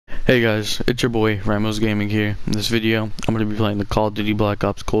Hey guys, it's your boy Ramos Gaming here. In this video, I'm going to be playing the Call of Duty Black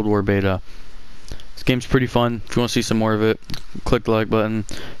Ops Cold War Beta. This game's pretty fun. If you want to see some more of it, click the like button,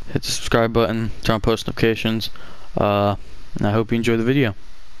 hit the subscribe button, turn on post notifications, and I hope you enjoy the video.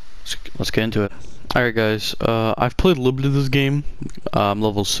 Let's get into it. Alright guys, I've played a little bit of this game. I'm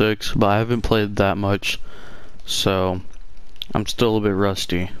level 6, but I haven't played that much, so I'm still a little bit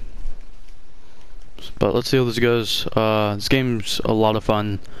rusty. But let's see how this goes. This game's a lot of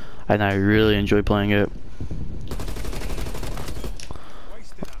fun, and I really enjoy playing it.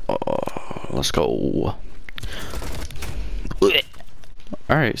 Let's go.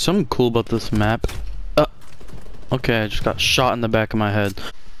 Alright, something cool about this map. Okay, I just got shot in the back of my head.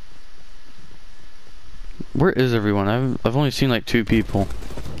 Where is everyone? I've only seen like 2 people.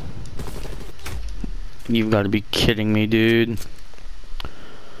 You've got to be kidding me, dude.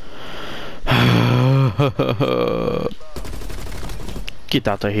 Get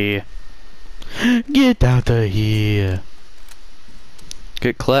out of here. Get out of here.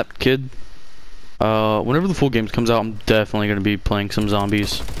 Get clapped, kid. Whenever the full game comes out, I'm definitely going to be playing some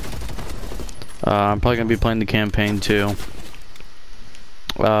zombies. I'm probably going to be playing the campaign too.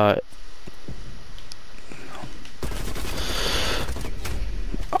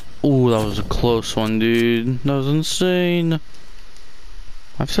 Ooh, that was a close one, dude. That was insane.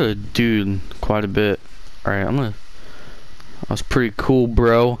 I've said a dude quite a bit. Alright, that was pretty cool,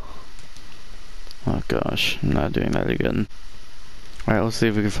 bro. Oh gosh, I'm not doing that again. Alright, let's see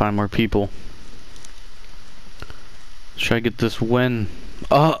if we can find more people. Let's try to get this win.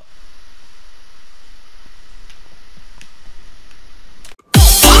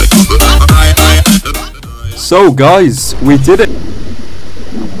 So guys, we did it.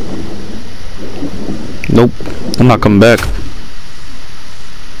 Nope, I'm not coming back.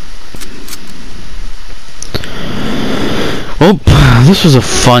 Well, this was a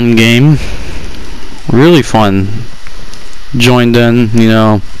fun game. Really fun. Joined in, you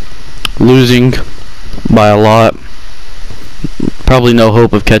know, losing by a lot. Probably no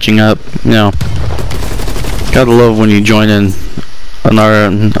hope of catching up, you know. Gotta love when you join in an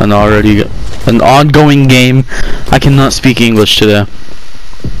ongoing game. I cannot speak English today.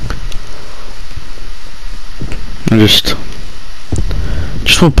 I just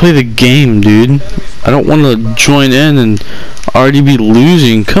want to play the game, dude. I don't want to join in and already be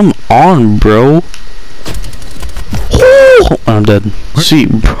losing. Come on, bro. Oh, I'm dead. See,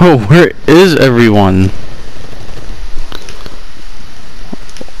 bro, where is everyone?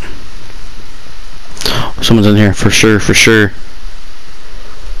 Someone's in here, for sure, for sure.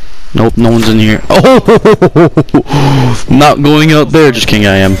 Nope, no one's in here. Oh, not going out there. Just kidding,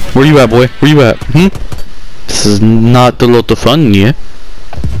 I am. Where you at, boy? Where you at? This is not a lot of fun, yeah?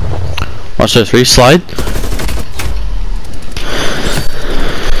 Watch this, ready? Slide.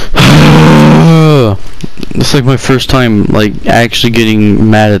 It's like my first time, like, actually getting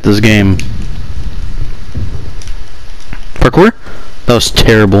mad at this game. Parkour? That was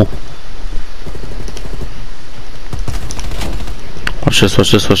terrible. Watch this,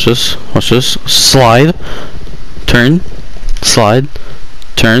 watch this, watch this, watch this. Slide. Turn. Slide.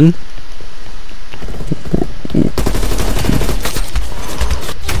 Turn.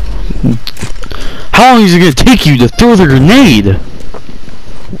 How long is it gonna take you to throw the grenade?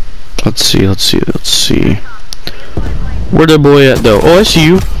 Let's see, let's see, let's see. Where'd that boy at though? Oh, I see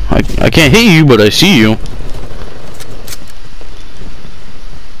you. I can't hit you, but I see you.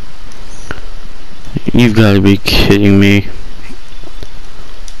 You've got to be kidding me.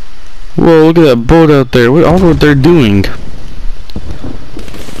 Whoa, look at that boat out there. I wonder what they're doing.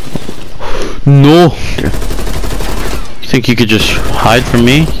 No. You think you could just hide from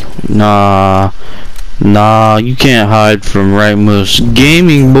me? Nah. Nah, you can't hide from Rightmost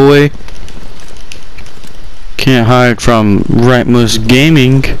Gaming, boy. Can't hide from Rightmost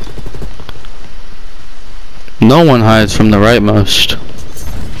Gaming. No one hides from the Rightmost.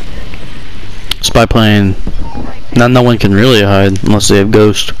 Spy plane. Now no one can really hide unless they have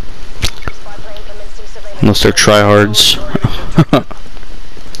Ghost. Unless they're tryhards.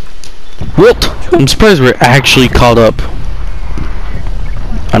 What? I'm surprised we're actually caught up.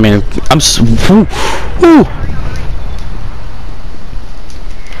 I mean, woo.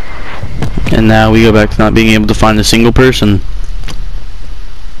 And now we go back to not being able to find a single person.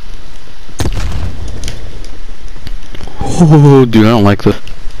 Oh, dude, I don't like this.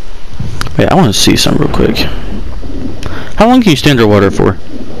 Wait, I want to see something real quick. How long can you stay underwater for?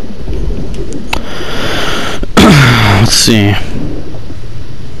 Let's see.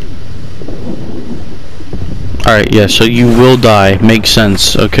 Alright, yeah, so you will die. Makes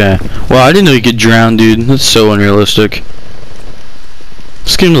sense. Okay. Well, I didn't know you could drown, dude. That's so unrealistic.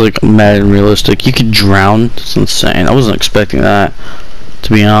 This game's like mad and realistic. You could drown. It's insane. I wasn't expecting that,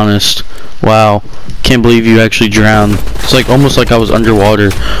 to be honest. Wow. Can't believe you actually drowned. It's like almost like I was underwater.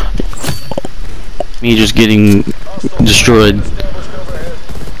 Me just getting destroyed.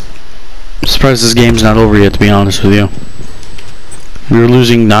 I'm surprised this game's not over yet, to be honest with you. We were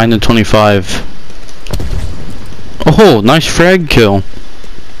losing 9-25. Oh, nice frag kill.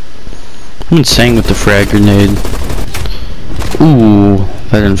 I'm insane with the frag grenade. Ooh,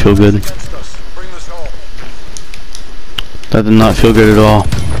 that didn't feel good. That did not feel good at all.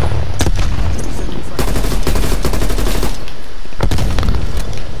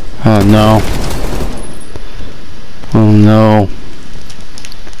 Oh no. Oh no.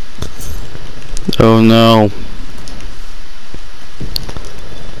 Oh no.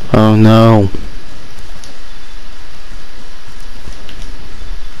 Oh no.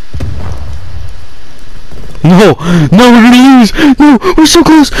 No! No, we're gonna lose! No! We're so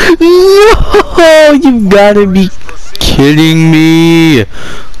close! No! You gotta be kidding me!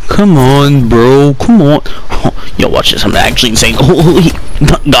 Come on, bro. Come on. Oh, yo, watch this. I'm actually insane. Oh,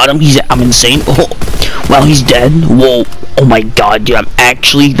 got him. I'm insane. Oh, wow, he's dead. Whoa. Oh my god, dude. I'm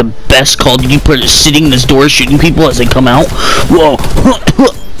actually the best Call of Duty player, just sitting in this door shooting people as they come out. Whoa.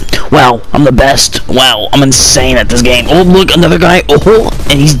 Wow, I'm the best. Wow, I'm insane at this game. Oh, look, another guy. Oh,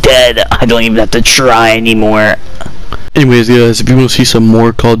 and he's dead. I don't even have to try anymore. Anyways, guys, if you want to see some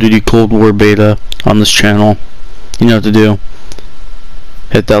more Call of Duty Cold War beta on this channel, you know what to do.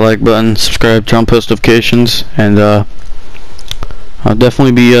 Hit that like button, subscribe, turn on post notifications, and I'll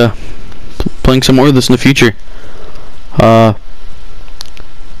definitely be playing some more of this in the future. Hope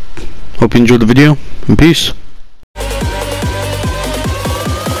you enjoyed the video, and peace.